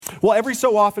Well, every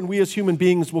so often, we as human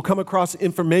beings will come across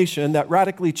information that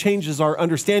radically changes our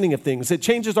understanding of things. It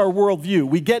changes our worldview.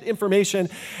 We get information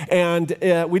and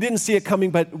we didn't see it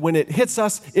coming, but when it hits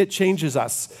us, it changes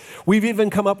us. We've even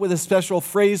come up with a special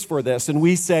phrase for this, and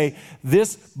we say,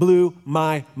 "This blew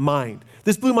my mind."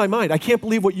 This blew my mind. I can't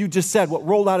believe what you just said, what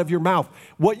rolled out of your mouth.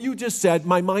 What you just said,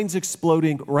 my mind's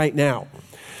exploding right now.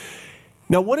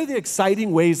 Now, one of the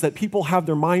exciting ways that people have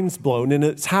their minds blown, and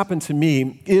it's happened to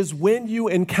me, is when you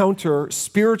encounter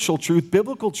spiritual truth,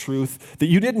 biblical truth that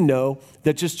you didn't know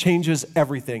that just changes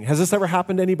everything. Has this ever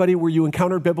happened to anybody where you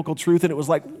encountered biblical truth and it was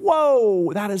like,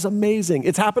 whoa, that is amazing?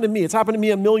 It's happened to me. It's happened to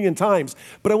me a million times.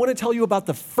 But I want to tell you about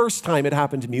the first time it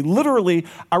happened to me. Literally,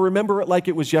 I remember it like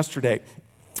it was yesterday.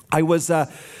 I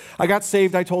got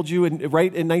saved, I told you,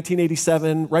 right in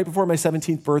 1987, right before my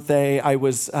 17th birthday.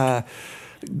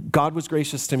 God was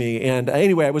gracious to me. And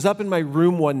anyway, I was up in my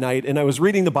room one night and I was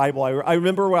reading the Bible. I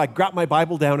remember when I got my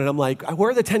Bible down and I'm like, where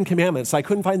are the 10 Commandments? I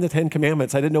couldn't find the 10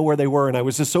 Commandments. I didn't know where they were and I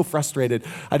was just so frustrated.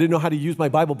 I didn't know how to use my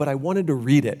Bible, but I wanted to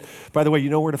read it. By the way,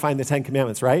 you know where to find the 10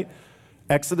 Commandments, right?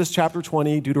 Exodus chapter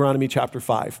 20, Deuteronomy chapter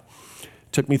 5.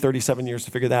 Took me 37 years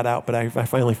to figure that out, but I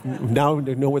finally now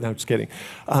know where. I'm just kidding.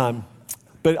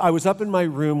 But I was up in my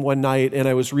room one night and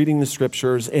I was reading the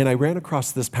scriptures and I ran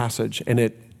across this passage and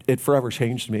it forever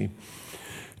changed me.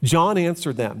 John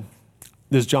answered them.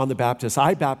 This is John the Baptist.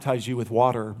 I baptize you with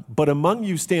water, but among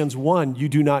you stands one you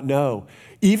do not know,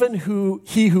 even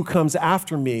he who comes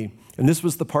after me. And this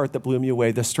was the part that blew me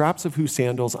away. The straps of whose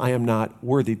sandals I am not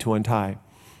worthy to untie.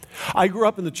 I grew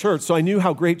up in the church, so I knew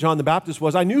how great John the Baptist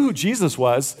was. I knew who Jesus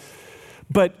was,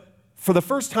 but for the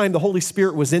first time, the Holy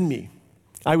Spirit was in me.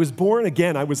 I was born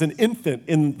again. I was an infant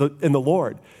in the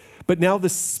Lord. But now the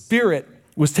Spirit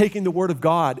was taking the Word of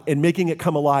God and making it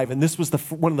come alive. And this was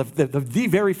one of the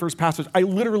very first passage. I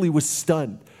literally was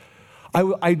stunned.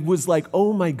 I was like,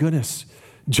 oh my goodness,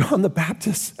 John the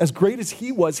Baptist, as great as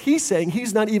he was, he's saying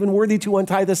he's not even worthy to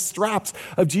untie the straps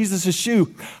of Jesus'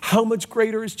 shoe. How much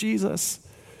greater is Jesus?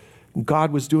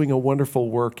 God was doing a wonderful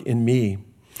work in me.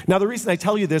 Now, the reason I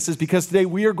tell you this is because today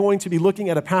we are going to be looking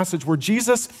at a passage where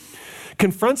Jesus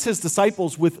confronts his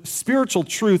disciples with spiritual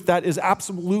truth that is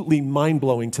absolutely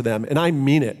mind-blowing to them, and I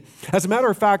mean it. As a matter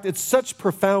of fact, it's such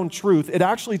profound truth, it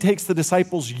actually takes the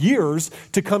disciples years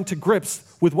to come to grips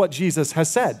with what Jesus has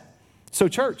said. So,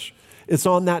 church, it's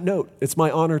on that note. It's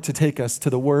my honor to take us to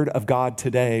the Word of God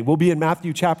today. We'll be in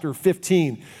Matthew chapter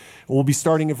 15, and we'll be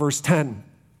starting at verse 10,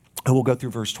 and we'll go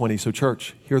through verse 20. So,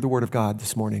 church, hear the Word of God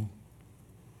this morning.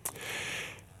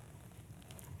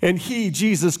 And he,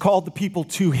 Jesus, called the people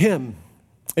to him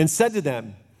and said to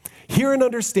them, hear and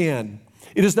understand,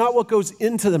 it is not what goes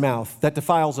into the mouth that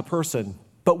defiles a person,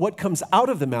 but what comes out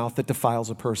of the mouth that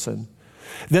defiles a person.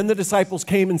 Then the disciples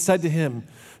came and said to him,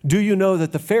 do you know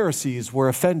that the Pharisees were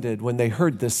offended when they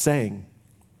heard this saying?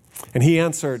 And he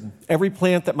answered, every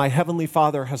plant that my heavenly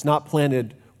Father has not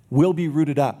planted will be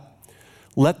rooted up.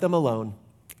 Let them alone.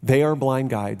 They are blind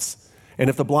guides.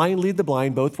 And if the blind lead the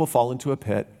blind, both will fall into a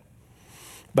pit.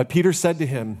 But Peter said to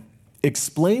him,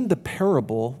 explain the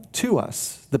parable to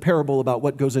us, the parable about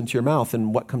what goes into your mouth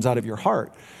and what comes out of your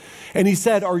heart. And he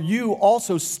said, are you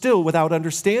also still without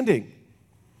understanding?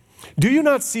 Do you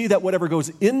not see that whatever goes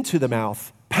into the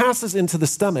mouth passes into the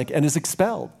stomach and is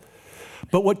expelled?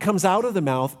 But what comes out of the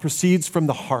mouth proceeds from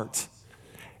the heart,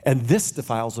 and this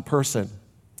defiles a person.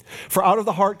 For out of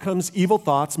the heart comes evil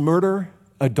thoughts, murder,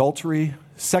 adultery,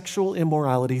 sexual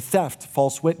immorality, theft,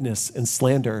 false witness, and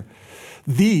slander.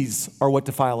 These are what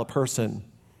defile a person.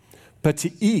 But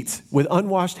to eat with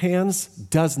unwashed hands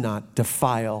does not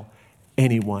defile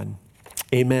anyone.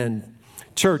 Amen.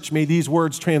 Church, may these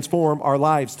words transform our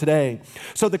lives today.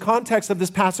 So the context of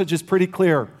this passage is pretty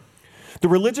clear. The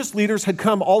religious leaders had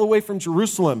come all the way from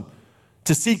Jerusalem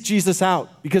to seek Jesus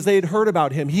out because they had heard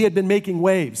about him. He had been making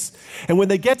waves. And when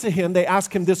they get to him, they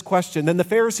ask him this question. Then the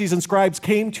Pharisees and scribes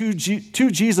came to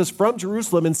Jesus from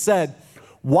Jerusalem and said,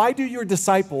 why do your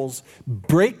disciples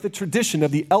break the tradition of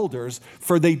the elders,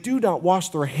 for they do not wash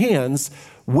their hands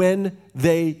when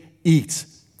they eat?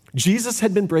 Jesus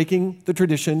had been breaking the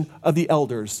tradition of the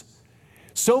elders,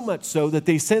 so much so that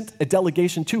they sent a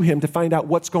delegation to him to find out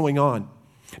what's going on.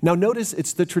 Now notice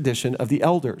it's the tradition of the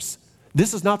elders.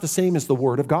 This is not the same as the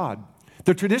Word of God.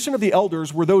 The tradition of the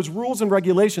elders were those rules and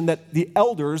regulation that the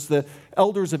elders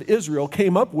of Israel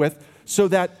came up with so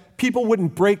that people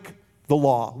wouldn't break the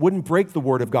law, wouldn't break the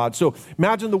Word of God. So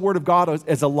imagine the Word of God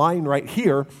as a line right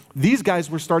here. These guys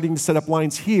were starting to set up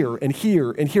lines here and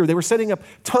here and here. They were setting up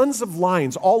tons of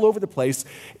lines all over the place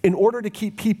in order to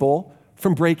keep people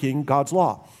from breaking God's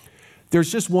law. There's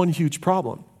just one huge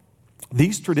problem.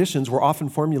 These traditions were often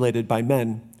formulated by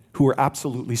men who were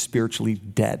absolutely spiritually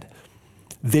dead.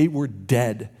 They were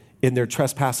dead in their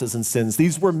trespasses and sins.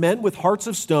 These were men with hearts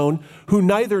of stone who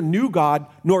neither knew God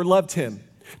nor loved him.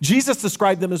 Jesus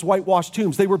described them as whitewashed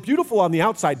tombs. They were beautiful on the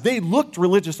outside. They looked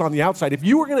religious on the outside. If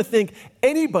you were going to think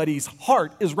anybody's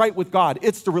heart is right with God,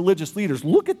 it's the religious leaders.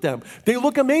 Look at them. They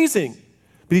look amazing.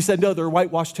 But he said, no, they're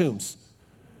whitewashed tombs.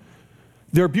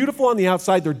 They're beautiful on the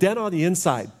outside. They're dead on the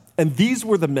inside. And these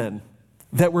were the men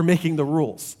that were making the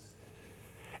rules.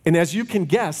 And as you can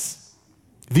guess,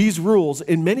 these rules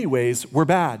in many ways were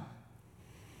bad.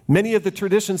 Many of the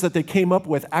traditions that they came up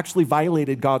with actually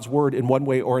violated God's word in one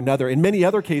way or another. In many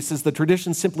other cases, the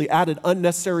traditions simply added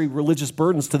unnecessary religious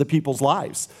burdens to the people's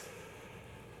lives.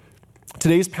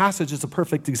 Today's passage is a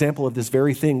perfect example of this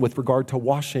very thing with regard to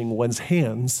washing one's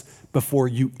hands before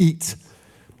you eat.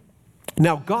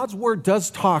 Now, God's word does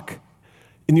talk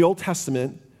in the Old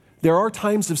Testament. There are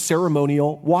times of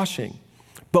ceremonial washing.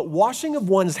 But washing of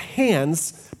one's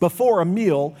hands before a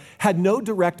meal had no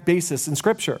direct basis in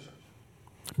Scripture.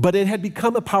 But it had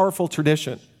become a powerful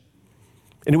tradition,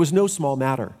 and it was no small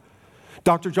matter.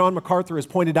 Dr. John MacArthur has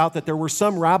pointed out that there were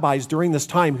some rabbis during this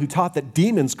time who taught that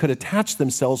demons could attach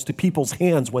themselves to people's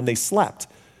hands when they slept,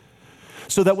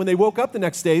 so that when they woke up the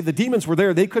next day, the demons were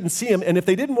there, they couldn't see them, and if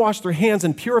they didn't wash their hands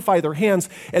and purify their hands,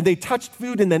 and they touched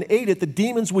food and then ate it, the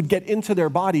demons would get into their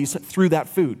bodies through that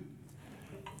food.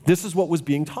 This is what was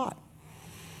being taught.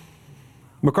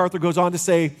 MacArthur goes on to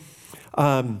say,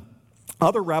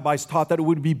 other rabbis taught that it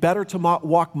would be better to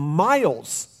walk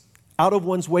miles out of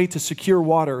one's way to secure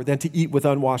water than to eat with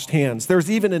unwashed hands.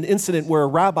 There's even an incident where a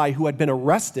rabbi who had been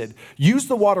arrested used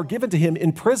the water given to him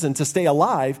in prison to stay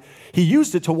alive. He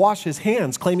used it to wash his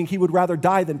hands, claiming he would rather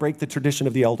die than break the tradition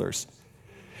of the elders.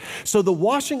 So the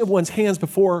washing of one's hands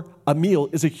before a meal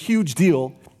is a huge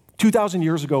deal 2,000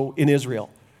 years ago in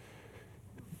Israel.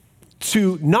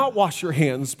 To not wash your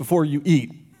hands before you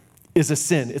eat is a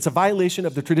sin. It's a violation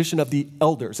of the tradition of the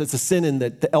elders. It's a sin in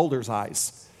the elders'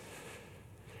 eyes.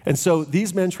 And so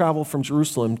these men travel from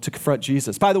Jerusalem to confront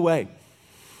Jesus. By the way,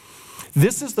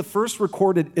 this is the first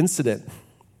recorded incident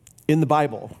in the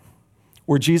Bible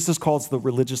where Jesus calls the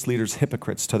religious leaders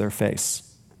hypocrites to their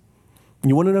face. And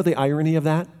you want to know the irony of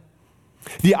that?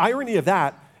 The irony of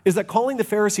that is that calling the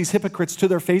Pharisees hypocrites to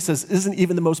their faces isn't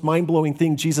even the most mind-blowing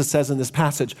thing Jesus says in this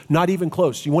passage. Not even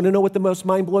close. You want to know what the most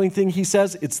mind-blowing thing he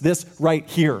says? It's this right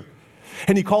here.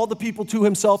 And he called the people to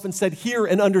himself and said, "Hear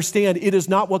and understand, it is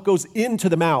not what goes into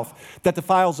the mouth that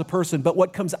defiles a person, but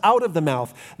what comes out of the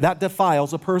mouth that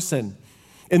defiles a person."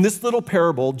 In this little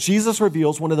parable, Jesus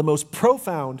reveals one of the most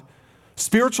profound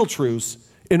spiritual truths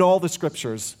in all the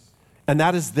scriptures, and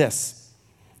that is this: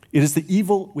 it is the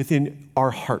evil within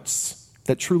our hearts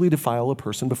that truly defile a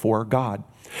person before God.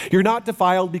 You're not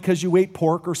defiled because you ate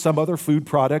pork or some other food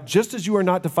product, just as you are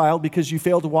not defiled because you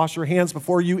failed to wash your hands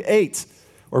before you ate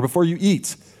or before you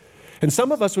eat. And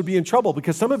some of us would be in trouble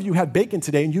because some of you had bacon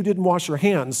today and you didn't wash your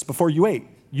hands before you ate.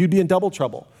 You'd be in double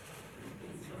trouble.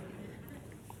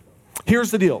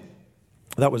 Here's the deal.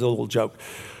 That was a little joke.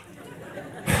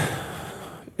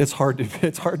 It's hard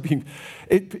being,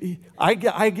 I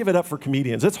give it up for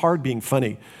comedians. It's hard being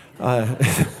funny.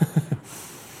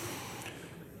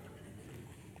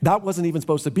 That wasn't even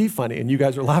supposed to be funny, and you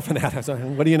guys are laughing at us.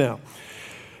 What do you know?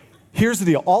 Here's the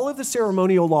deal. All of the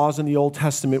ceremonial laws in the Old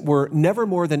Testament were never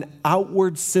more than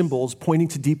outward symbols pointing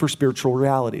to deeper spiritual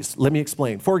realities. Let me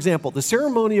explain. For example, the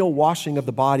ceremonial washing of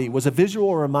the body was a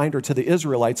visual reminder to the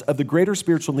Israelites of the greater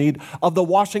spiritual need of the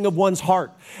washing of one's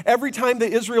heart. Every time the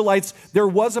Israelites, there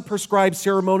was a prescribed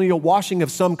ceremonial washing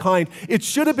of some kind, it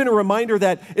should have been a reminder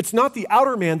that it's not the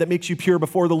outer man that makes you pure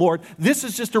before the Lord. This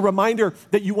is just a reminder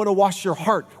that you want to wash your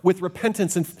heart with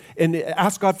repentance and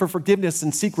ask God for forgiveness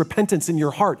and seek repentance in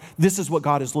your heart. This is what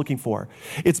God is looking for.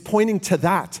 It's pointing to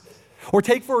that. Or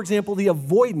take, for example, the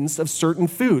avoidance of certain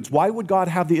foods. Why would God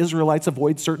have the Israelites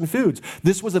avoid certain foods?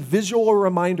 This was a visual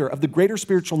reminder of the greater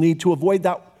spiritual need to avoid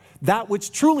that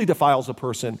which truly defiles a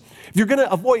person. If you're going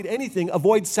to avoid anything,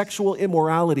 avoid sexual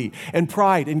immorality and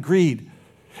pride and greed.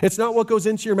 It's not what goes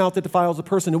into your mouth that defiles a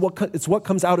person. It's what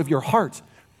comes out of your heart.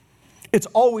 It's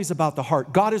always about the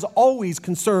heart. God is always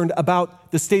concerned about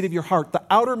the state of your heart. The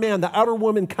outer man, the outer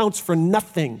woman counts for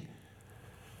nothing.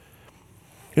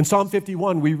 In Psalm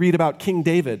 51, we read about King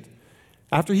David.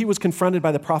 After he was confronted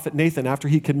by the prophet Nathan, after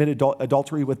he committed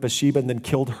adultery with Bathsheba and then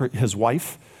killed his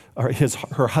wife, or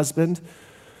her husband,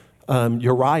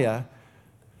 Uriah,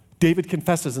 David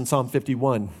confesses in Psalm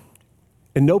 51,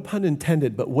 and no pun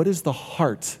intended, but what is the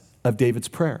heart of David's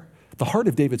prayer? The heart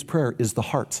of David's prayer is the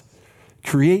heart.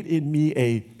 Create in me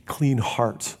a clean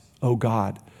heart, O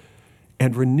God,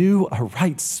 and renew a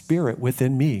right spirit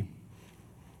within me.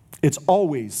 It's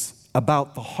always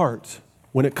about the heart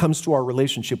when it comes to our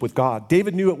relationship with God.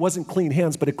 David knew it wasn't clean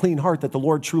hands, but a clean heart that the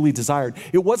Lord truly desired.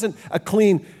 It wasn't a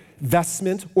clean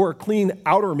vestment or a clean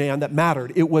outer man that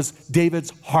mattered. It was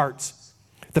David's heart.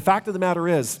 The fact of the matter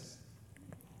is,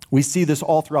 we see this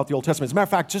all throughout the Old Testament. As a matter of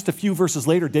fact, just a few verses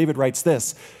later, David writes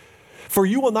this, "For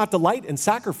you will not delight in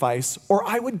sacrifice, or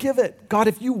I would give it." God,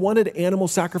 if you wanted animal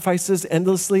sacrifices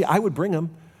endlessly, I would bring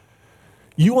them.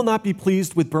 "You will not be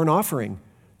pleased with burnt offering."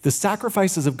 The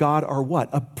sacrifices of God are what?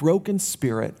 A broken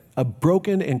spirit, a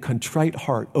broken and contrite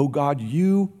heart. Oh God,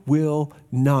 you will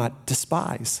not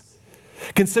despise.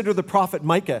 Consider the prophet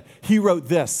Micah. He wrote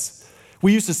this.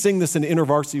 We used to sing this in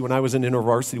InterVarsity when I was in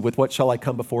InterVarsity with "What Shall I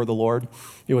Come Before the Lord?"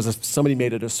 Somebody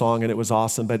made it a song and it was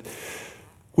awesome. But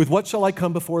with what shall I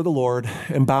come before the Lord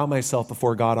and bow myself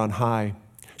before God on high?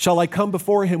 Shall I come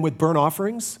before him with burnt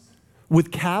offerings,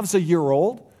 with calves a year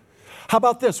old? How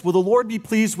about this? Will the Lord be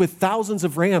pleased with thousands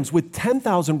of rams, with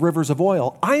 10,000 rivers of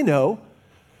oil? I know.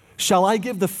 Shall I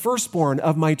give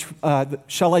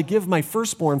shall I give my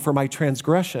firstborn for my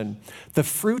transgression, the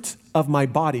fruit of my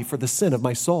body for the sin of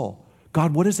my soul?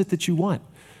 God, what is it that you want?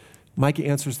 Micah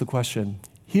answers the question.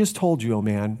 He has told you, O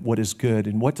man, what is good.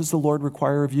 And what does the Lord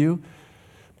require of you?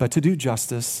 But to do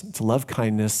justice, to love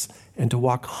kindness, and to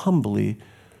walk humbly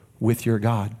with your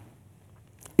God.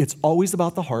 It's always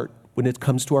about the heart when it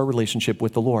comes to our relationship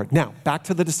with the Lord. Now, back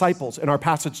to the disciples in our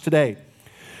passage today.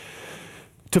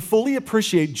 To fully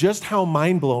appreciate just how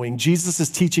mind-blowing Jesus'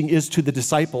 teaching is to the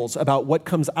disciples about what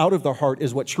comes out of their heart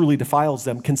is what truly defiles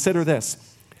them, consider this.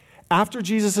 After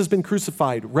Jesus has been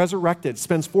crucified, resurrected,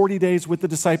 spends 40 days with the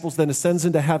disciples, then ascends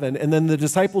into heaven, and then the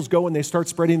disciples go and they start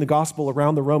spreading the gospel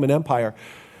around the Roman Empire.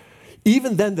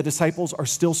 Even then, the disciples are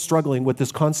still struggling with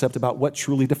this concept about what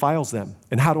truly defiles them.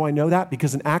 And how do I know that?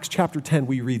 Because in Acts chapter 10,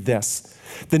 we read this.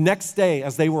 The next day,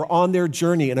 as they were on their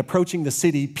journey and approaching the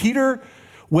city, Peter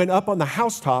went up on the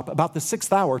housetop about the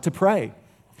 6th hour to pray.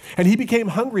 And he became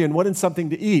hungry and wanted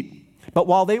something to eat. But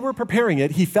while they were preparing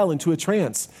it, he fell into a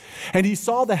trance. And he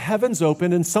saw the heavens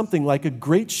open and something like a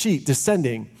great sheet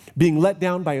descending, being let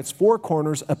down by its 4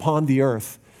 corners upon the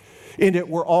earth. In it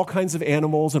were all kinds of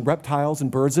animals and reptiles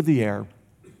and birds of the air.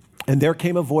 And there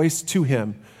came a voice to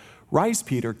him, "Rise,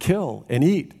 Peter, kill and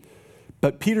eat."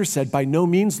 But Peter said, "By no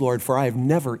means, Lord, for I have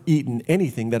never eaten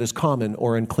anything that is common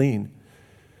or unclean."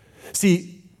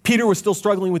 See, Peter was still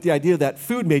struggling with the idea that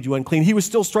food made you unclean. He was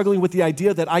still struggling with the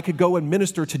idea that I could go and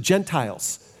minister to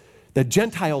Gentiles, that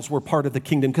Gentiles were part of the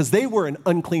kingdom because they were an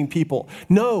unclean people.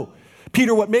 No,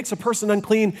 Peter, what makes a person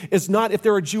unclean is not if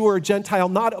they're a Jew or a Gentile,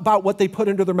 not about what they put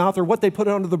into their mouth or what they put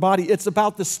onto their body. It's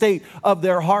about the state of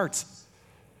their hearts.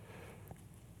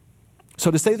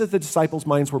 So to say that the disciples'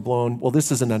 minds were blown, well,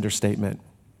 this is an understatement.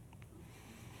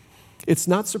 It's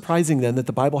not surprising then that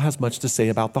the Bible has much to say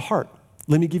about the heart.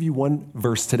 Let me give you one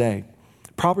verse today.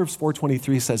 Proverbs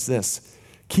 4:23 says this,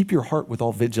 "Keep your heart with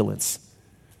all vigilance,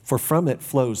 for from it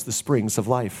flows the springs of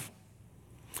life."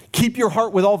 Keep your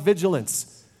heart with all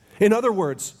vigilance. In other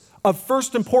words, of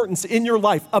first importance in your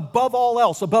life, above all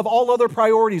else, above all other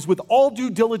priorities, with all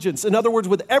due diligence, in other words,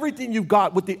 with everything you've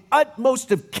got, with the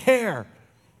utmost of care,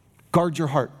 guard your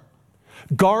heart.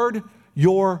 Guard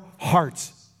your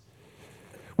heart.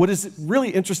 What is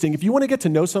really interesting, if you want to get to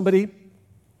know somebody,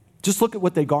 just look at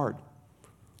what they guard.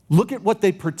 Look at what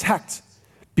they protect.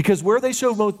 Because where they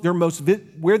are most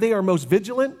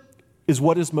vigilant is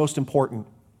what is most important.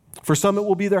 For some, it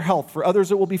will be their health. For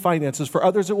others, it will be finances. For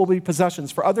others, it will be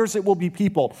possessions. For others, it will be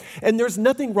people. And there's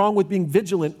nothing wrong with being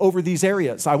vigilant over these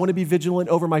areas. I want to be vigilant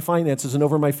over my finances and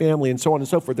over my family and so on and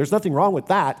so forth. There's nothing wrong with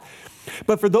that.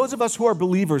 But for those of us who are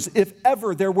believers, if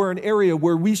ever there were an area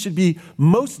where we should be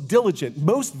most diligent,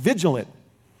 most vigilant,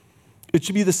 it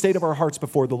should be the state of our hearts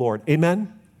before the Lord.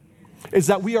 Amen? Is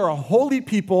that we are a holy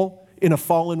people in a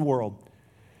fallen world.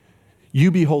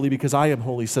 You be holy because I am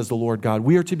holy, says the Lord God.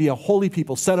 We are to be a holy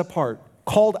people, set apart,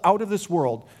 called out of this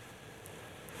world,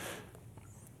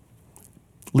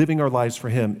 living our lives for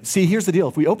Him. See, here's the deal.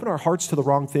 If we open our hearts to the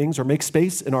wrong things or make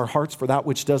space in our hearts for that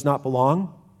which does not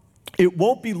belong, it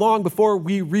won't be long before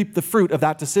we reap the fruit of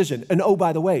that decision. And oh,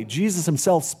 by the way, Jesus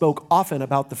Himself spoke often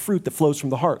about the fruit that flows from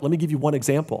the heart. Let me give you one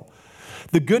example.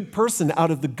 The good person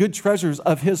out of the good treasures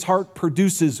of his heart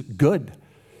produces good.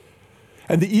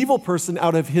 And the evil person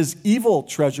out of his evil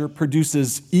treasure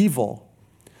produces evil.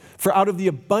 For out of the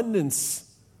abundance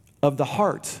of the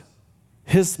heart,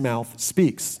 his mouth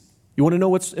speaks. You want to know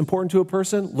what's important to a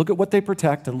person? Look at what they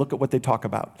protect and look at what they talk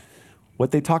about.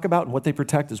 What they talk about and what they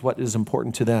protect is what is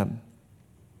important to them.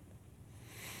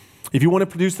 If you want to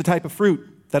produce the type of fruit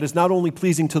that is not only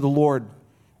pleasing to the Lord,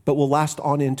 but will last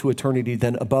on into eternity,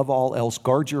 then above all else,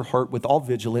 guard your heart with all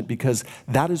vigilance, because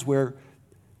that is where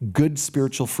good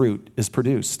spiritual fruit is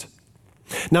produced.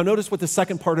 Now notice what the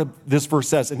second part of this verse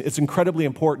says, and it's incredibly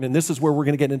important, and this is where we're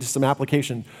going to get into some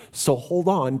application. So hold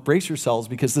on, brace yourselves,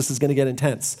 because this is going to get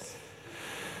intense.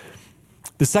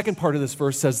 The second part of this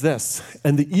verse says this,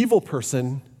 and the evil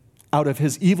person out of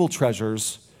his evil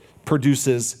treasures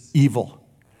produces evil.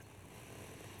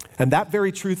 And that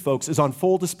very truth, folks, is on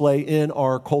full display in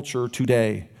our culture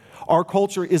today. Our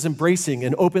culture is embracing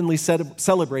and openly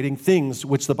celebrating things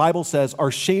which the Bible says are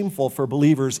shameful for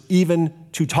believers even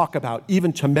to talk about,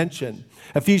 even to mention.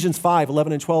 Ephesians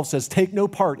 5:11 and 12 says, take no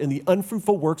part in the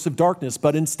unfruitful works of darkness,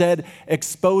 but instead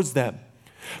expose them.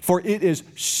 For it is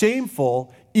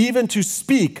shameful even to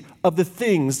speak of the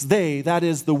things they, that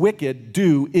is, the wicked,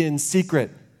 do in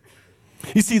secret.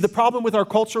 You see, the problem with our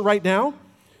culture right now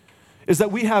is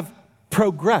that we have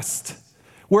progressed.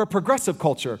 We're a progressive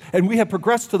culture, and we have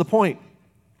progressed to the point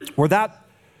where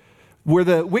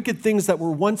the wicked things that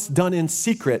were once done in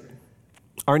secret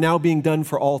are now being done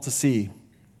for all to see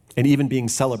and even being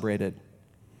celebrated.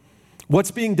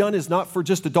 What's being done is not for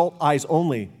just adult eyes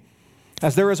only,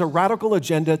 as there is a radical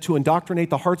agenda to indoctrinate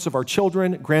the hearts of our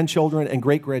children, grandchildren, and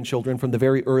great-grandchildren from the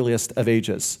very earliest of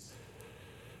ages.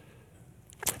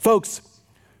 Folks,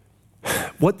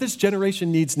 what this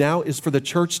generation needs now is for the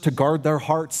church to guard their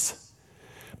hearts.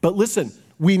 But listen,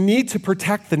 we need to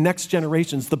protect the next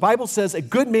generations. The Bible says a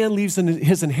good man leaves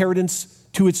his inheritance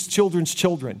to his children's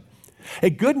children.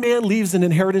 A good man leaves an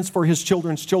inheritance for his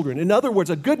children's children. In other words,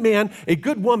 a good man, a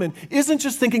good woman isn't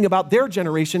just thinking about their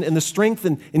generation and the strength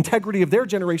and integrity of their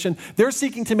generation. They're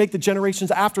seeking to make the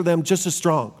generations after them just as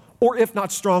strong, or if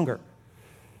not stronger.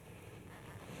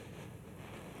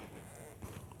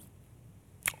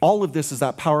 All of this is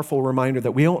that powerful reminder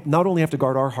that we not only have to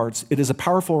guard our hearts, it is a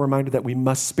powerful reminder that we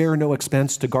must spare no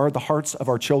expense to guard the hearts of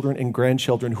our children and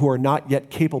grandchildren who are not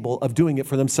yet capable of doing it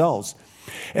for themselves.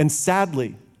 And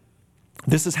sadly,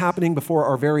 this is happening before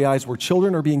our very eyes, where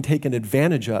children are being taken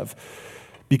advantage of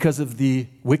because of the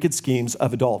wicked schemes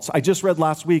of adults. I just read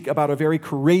last week about a very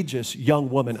courageous young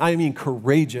woman. I mean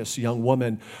courageous young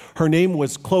woman. Her name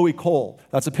was Chloe Cole.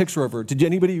 That's a picture of her. Did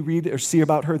anybody read or see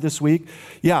about her this week?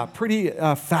 Yeah, pretty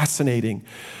fascinating.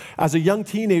 As a young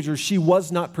teenager, she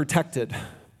was not protected.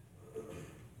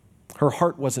 Her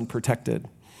heart wasn't protected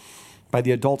by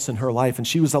the adults in her life, and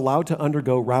she was allowed to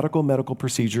undergo radical medical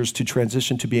procedures to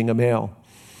transition to being a male.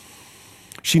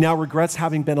 She now regrets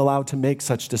having been allowed to make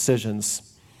such decisions.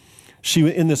 She,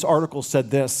 in this article, said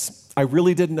this, I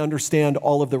really didn't understand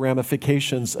all of the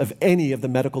ramifications of any of the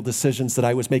medical decisions that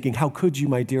I was making. How could you,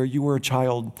 my dear? You were a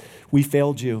child. We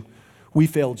failed you. We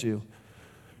failed you.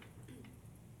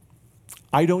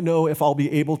 I don't know if I'll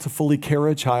be able to fully care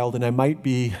a child, and I might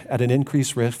be at an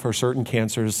increased risk for certain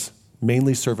cancers,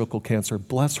 mainly cervical cancer.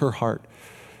 Bless her heart.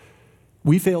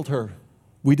 We failed her.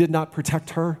 We did not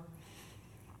protect her.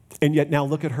 And yet now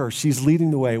look at her. She's leading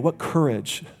the way. What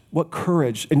courage. What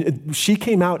courage. And she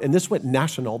came out, and this went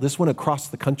national. This went across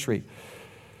the country.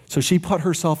 So she put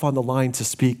herself on the line to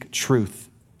speak truth.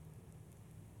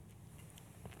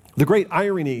 The great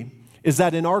irony is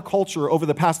that in our culture over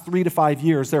the past 3 to 5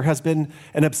 years, there has been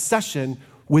an obsession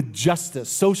with justice,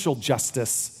 social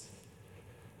justice.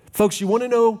 Folks, you want to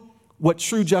know what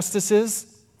true justice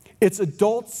is? It's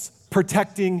adults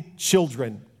protecting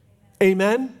children.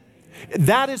 Amen?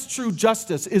 That is true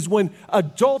justice, is when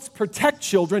adults protect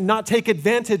children, not take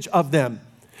advantage of them.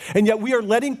 And yet we are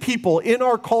letting people in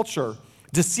our culture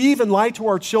deceive and lie to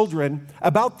our children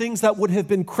about things that would have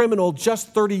been criminal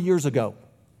just 30 years ago.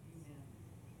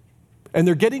 And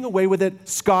they're getting away with it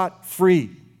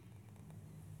scot-free.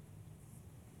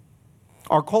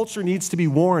 Our culture needs to be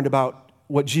warned about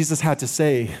what Jesus had to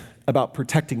say about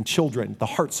protecting children, the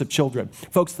hearts of children.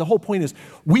 Folks, the whole point is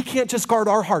we can't just guard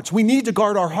our hearts. We need to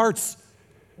guard our hearts.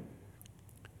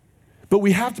 But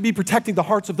we have to be protecting the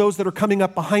hearts of those that are coming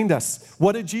up behind us.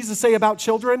 What did Jesus say about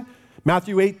children?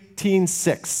 Matthew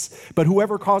 18:6. But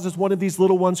whoever causes one of these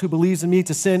little ones who believes in me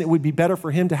to sin, it would be better for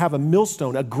him to have a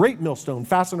millstone, a great millstone,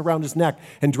 fastened around his neck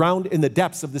and drowned in the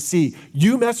depths of the sea.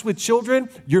 You mess with children,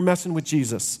 you're messing with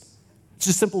Jesus. It's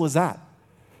as simple as that.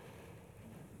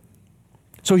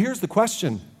 So here's the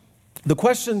question. The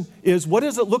question is, what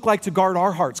does it look like to guard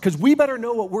our hearts? Because we better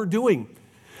know what we're doing.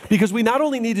 Because we not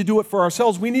only need to do it for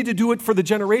ourselves, we need to do it for the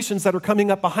generations that are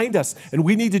coming up behind us. And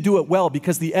we need to do it well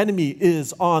because the enemy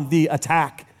is on the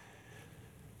attack.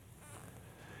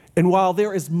 And while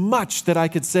there is much that I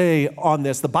could say on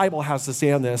this, the Bible has to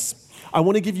say on this, I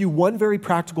want to give you one very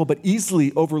practical but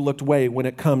easily overlooked way when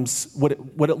it comes, what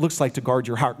it looks like to guard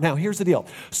your heart. Now, here's the deal.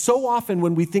 So often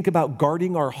when we think about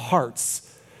guarding our hearts,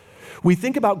 We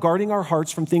think about guarding our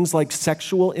hearts from things like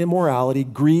sexual immorality,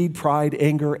 greed, pride,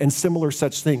 anger, and similar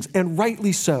such things. And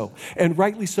rightly so,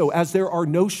 as there are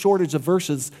no shortage of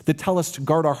verses that tell us to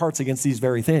guard our hearts against these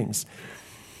very things.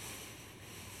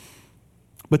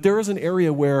 But there is an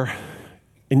area where,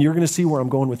 and you're going to see where I'm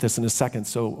going with this in a second,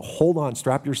 so hold on,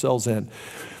 strap yourselves in.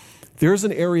 There's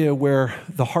an area where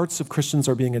the hearts of Christians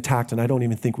are being attacked, and I don't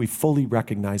even think we fully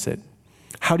recognize it.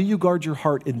 How do you guard your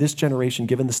heart in this generation,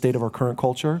 given the state of our current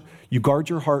culture? You guard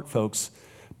your heart, folks,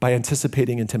 by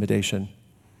anticipating intimidation.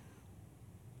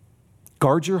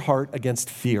 Guard your heart against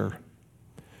fear.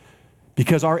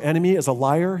 Because our enemy is a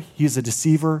liar, he is a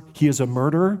deceiver, he is a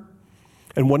murderer.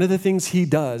 And one of the things he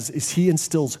does is he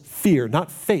instills fear,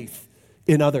 not faith,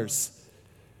 in others.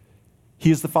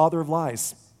 He is the father of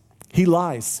lies. He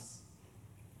lies.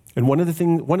 And one of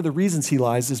the reasons he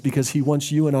lies is because he wants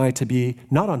you and I to be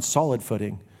not on solid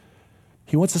footing.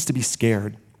 He wants us to be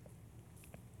scared.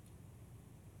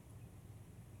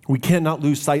 We cannot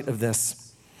lose sight of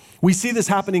this. We see this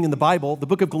happening in the Bible. The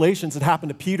book of Galatians, it happened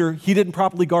to Peter. He didn't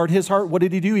properly guard his heart. What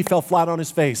did he do? He fell flat on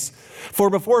his face. For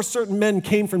before certain men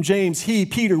came from James, he,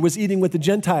 Peter, was eating with the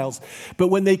Gentiles. But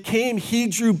when they came, he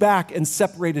drew back and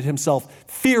separated himself,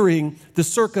 fearing the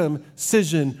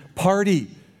circumcision party.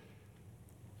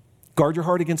 Guard your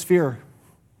heart against fear.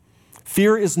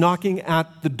 Fear is knocking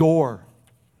at the door,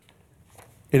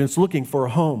 and it's looking for a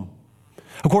home.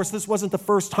 Of course, this wasn't the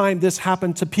first time this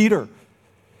happened to Peter.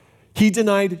 He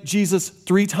denied Jesus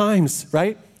 3 times,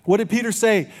 right? What did Peter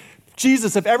say?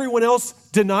 Jesus, if everyone else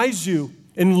denies you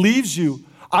and leaves you,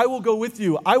 I will go with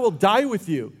you. I will die with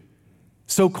you.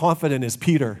 So confident is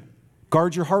Peter.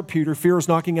 Guard your heart, Peter. Fear is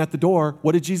knocking at the door.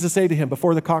 What did Jesus say to him?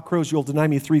 Before the cock crows, you'll deny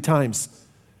me 3 times.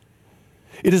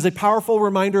 It is a powerful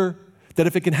reminder that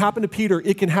if it can happen to Peter,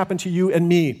 it can happen to you and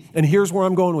me. And here's where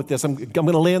I'm going with this. I'm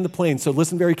going to land the plane, so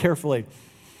listen very carefully.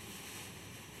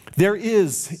 There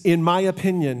is, in my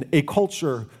opinion, a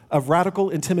culture of radical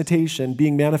intimidation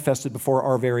being manifested before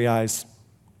our very eyes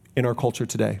in our culture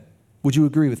today. Would you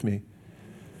agree with me?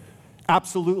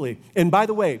 Absolutely. And by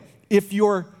the way,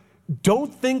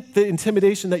 don't think the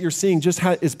intimidation that you're seeing just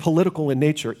is political in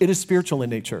nature. It is spiritual in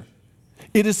nature.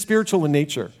 It is spiritual in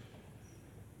nature.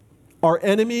 Our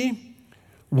enemy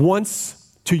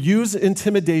wants to use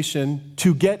intimidation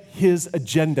to get his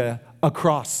agenda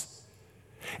across.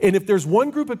 And if there's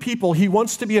one group of people he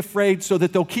wants to be afraid so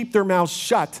that they'll keep their mouths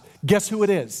shut, guess who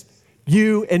it is?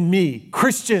 You and me,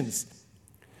 Christians.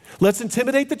 Let's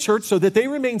intimidate the church so that they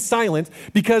remain silent,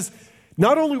 because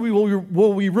not only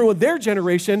will we ruin their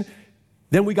generation,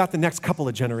 then we got the next couple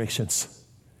of generations.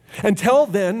 Until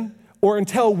then, or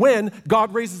until when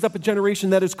God raises up a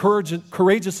generation that is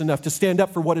courageous enough to stand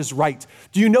up for what is right.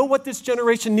 Do you know what this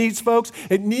generation needs, folks?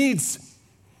 It needs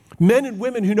men and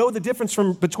women who know the difference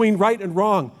between right and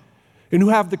wrong, and who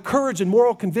have the courage and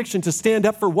moral conviction to stand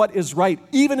up for what is right,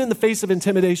 even in the face of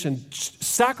intimidation,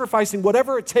 sacrificing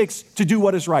whatever it takes to do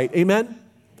what is right. Amen?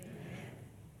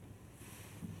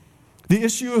 The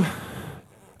issue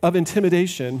of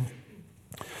intimidation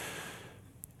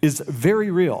is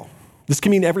very real. This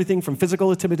can mean everything from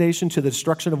physical intimidation to the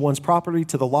destruction of one's property,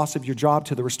 to the loss of your job,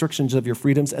 to the restrictions of your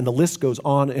freedoms, and the list goes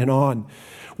on and on.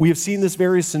 We have seen this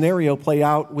very scenario play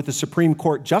out with the Supreme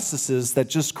Court justices that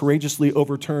just courageously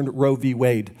overturned Roe v.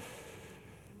 Wade,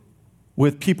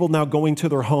 with people now going to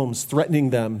their homes, threatening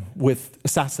them with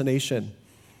assassination.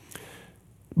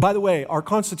 By the way, our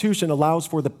Constitution allows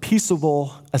for the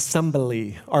peaceable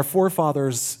assembly. Our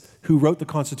forefathers who wrote the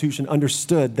Constitution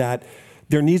understood that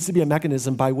there needs to be a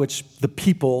mechanism by which the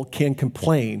people can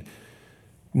complain.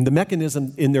 And the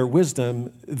mechanism, in their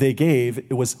wisdom, they gave,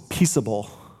 it was peaceable.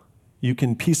 You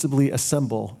can peaceably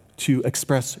assemble to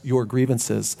express your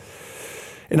grievances.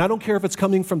 And I don't care if it's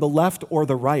coming from the left or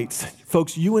the right.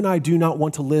 Folks, you and I do not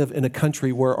want to live in a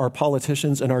country where our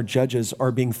politicians and our judges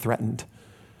are being threatened.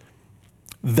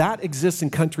 That exists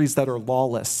in countries that are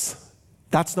lawless.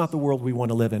 That's not the world we want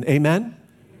to live in. Amen?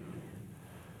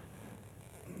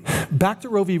 Back to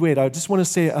Roe v. Wade, I just want to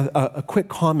say a quick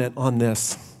comment on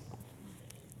this.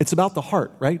 It's about the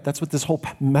heart, right? That's what this whole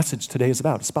message today is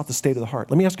about. It's about the state of the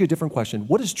heart. Let me ask you a different question.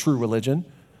 What is true religion?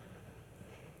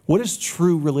 What is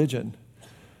true religion?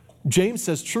 James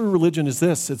says true religion is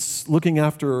this. It's looking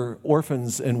after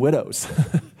orphans and widows.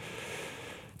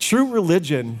 True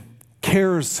religion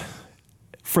cares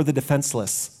for the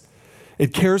defenseless.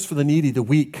 It cares for the needy, the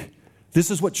weak.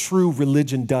 This is what true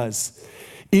religion does.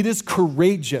 It is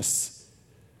courageous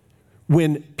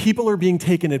when people are being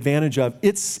taken advantage of.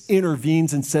 It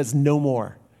intervenes and says, no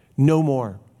more, no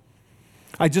more.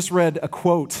 I just read a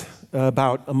quote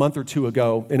about a month or two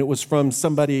ago, and it was from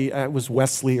somebody, it was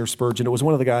Wesley or Spurgeon. It was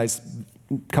one of the guys,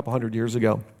 a couple hundred years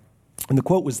ago. And the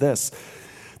quote was this: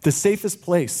 "The safest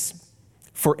place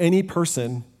for any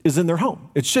person is in their home."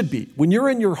 It should be. When you're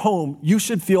in your home, you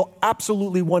should feel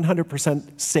absolutely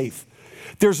 100% safe.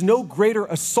 There's no greater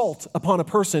assault upon a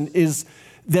person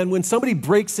than when somebody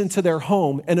breaks into their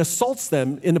home and assaults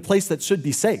them in a place that should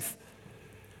be safe.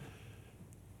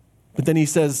 But then he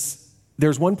says,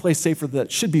 there's one place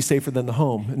that should be safer than the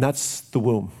home, and that's the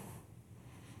womb.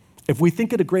 If we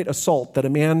think it a great assault that a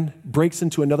man breaks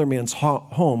into another man's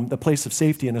home, the place of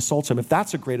safety, and assaults him, if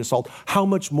that's a great assault, how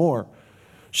much more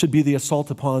should be the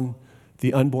assault upon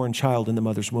the unborn child in the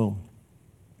mother's womb?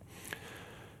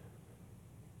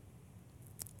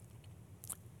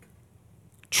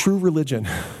 True religion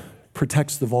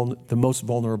protects the most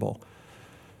vulnerable.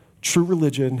 True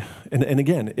religion, and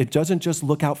again, it doesn't just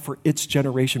look out for its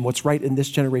generation, what's right in this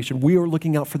generation. We are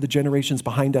looking out for the generations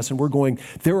behind us, and we're going,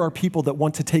 there are people that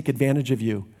want to take advantage of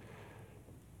you.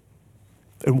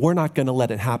 And we're not going to let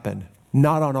it happen.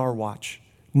 Not on our watch.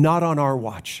 Not on our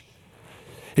watch.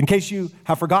 In case you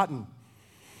have forgotten,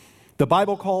 the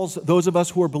Bible calls those of us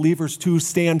who are believers to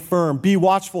stand firm. Be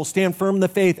watchful, stand firm in the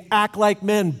faith, act like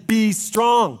men, be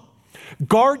strong.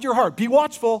 Guard your heart. Be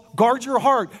watchful, guard your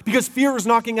heart, because fear is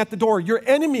knocking at the door. Your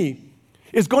enemy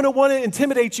is going to want to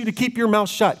intimidate you to keep your mouth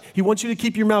shut. He wants you to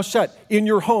keep your mouth shut in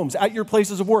your homes, at your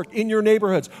places of work, in your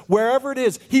neighborhoods, wherever it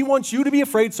is. He wants you to be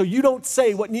afraid so you don't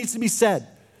say what needs to be said.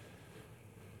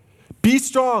 Be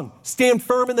strong, stand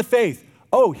firm in the faith.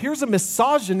 Oh, here's a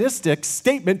misogynistic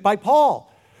statement by Paul.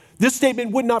 This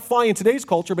statement would not fly in today's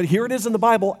culture, but here it is in the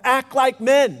Bible. Act like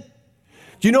men.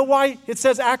 Do you know why it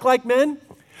says act like men?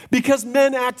 Because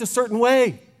men act a certain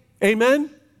way.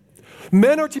 Amen?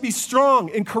 Men are to be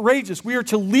strong and courageous. We are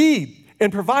to lead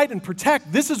and provide and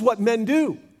protect. This is what men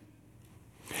do.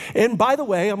 And by the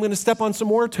way, I'm going to step on some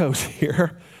more toes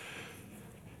here.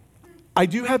 I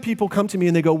do have people come to me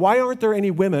and they go, why aren't there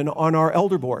any women on our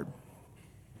elder board?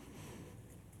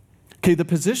 Okay, the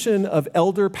position of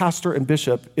elder, pastor, and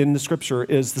bishop in the scripture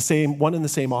is the same, one in the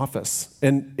same office.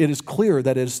 And it is clear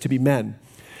that it is to be men.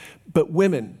 But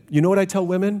women, you know what I tell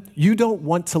women? You don't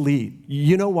want to lead.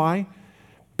 You know why?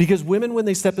 Because women, when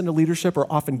they step into leadership, are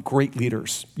often great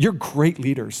leaders. You're great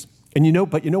leaders. And you know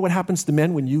what happens to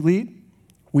men when you lead?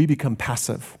 We become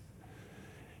passive.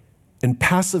 And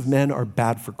passive men are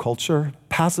bad for culture.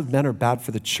 Passive men are bad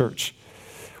for the church.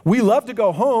 We love to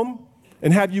go home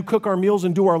and have you cook our meals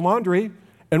and do our laundry,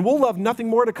 and we'll love nothing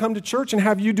more to come to church and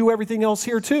have you do everything else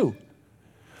here too.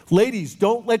 Ladies,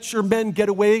 don't let your men get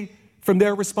away from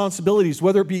their responsibilities,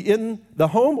 whether it be in the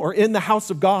home or in the house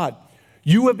of God.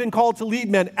 You have been called to lead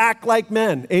men. Act like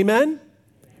men. Amen?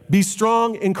 Be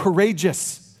strong and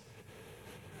courageous.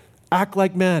 Act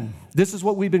like men. This is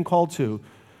what we've been called to.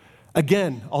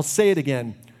 Again, I'll say it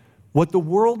again. What the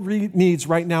world needs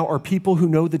right now are people who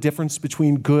know the difference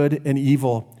between good and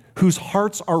evil, whose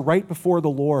hearts are right before the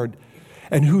Lord,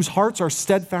 and whose hearts are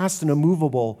steadfast and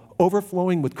immovable,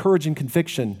 overflowing with courage and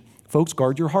conviction. Folks,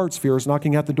 guard your hearts. Fear is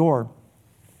knocking at the door.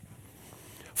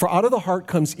 For out of the heart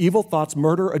comes evil thoughts,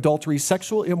 murder, adultery,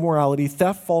 sexual immorality,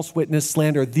 theft, false witness,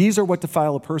 slander. These are what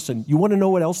defile a person. You want to know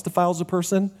what else defiles a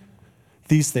person?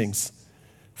 These things: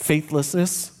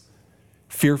 faithlessness,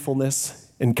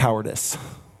 fearfulness, and cowardice.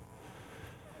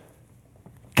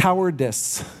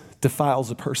 Cowardice defiles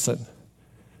a person.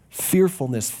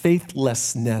 Fearfulness,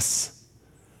 faithlessness.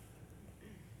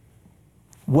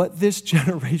 What this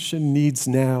generation needs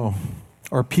now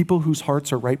are people whose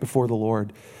hearts are right before the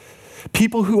Lord.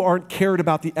 People who aren't cared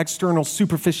about the external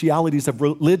superficialities of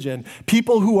religion.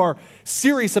 People who are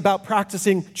serious about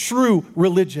practicing true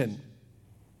religion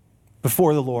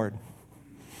before the Lord.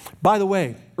 By the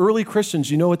way, early Christians,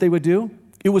 you know what they would do?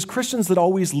 It was Christians that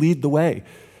always lead the way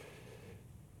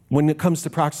when it comes to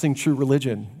practicing true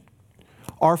religion.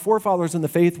 Our forefathers in the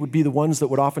faith would be the ones that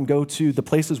would often go to the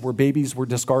places where babies were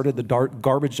discarded, the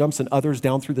garbage dumps and others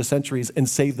down through the centuries, and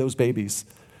save those babies.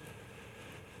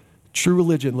 True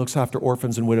religion looks after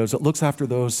orphans and widows. It looks after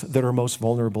those that are most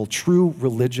vulnerable. True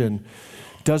religion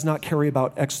does not care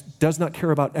about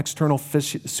external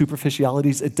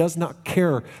superficialities. It does not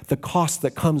care the cost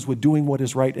that comes with doing what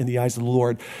is right in the eyes of the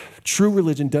Lord. True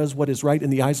religion does what is right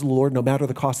in the eyes of the Lord, no matter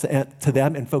the cost to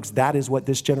them. And folks, that is what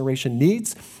this generation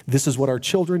needs. This is what our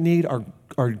children need,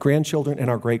 our grandchildren and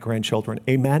our great-grandchildren.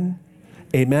 Amen?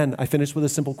 Amen. I finished with a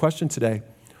simple question today.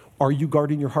 Are you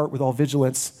guarding your heart with all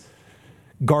vigilance?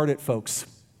 Guard it, folks.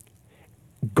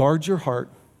 Guard your heart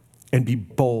and be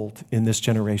bold in this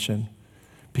generation,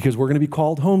 because we're going to be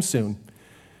called home soon.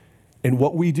 And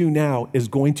what we do now is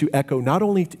going to echo not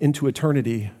only into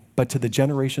eternity, but to the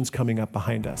generations coming up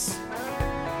behind us.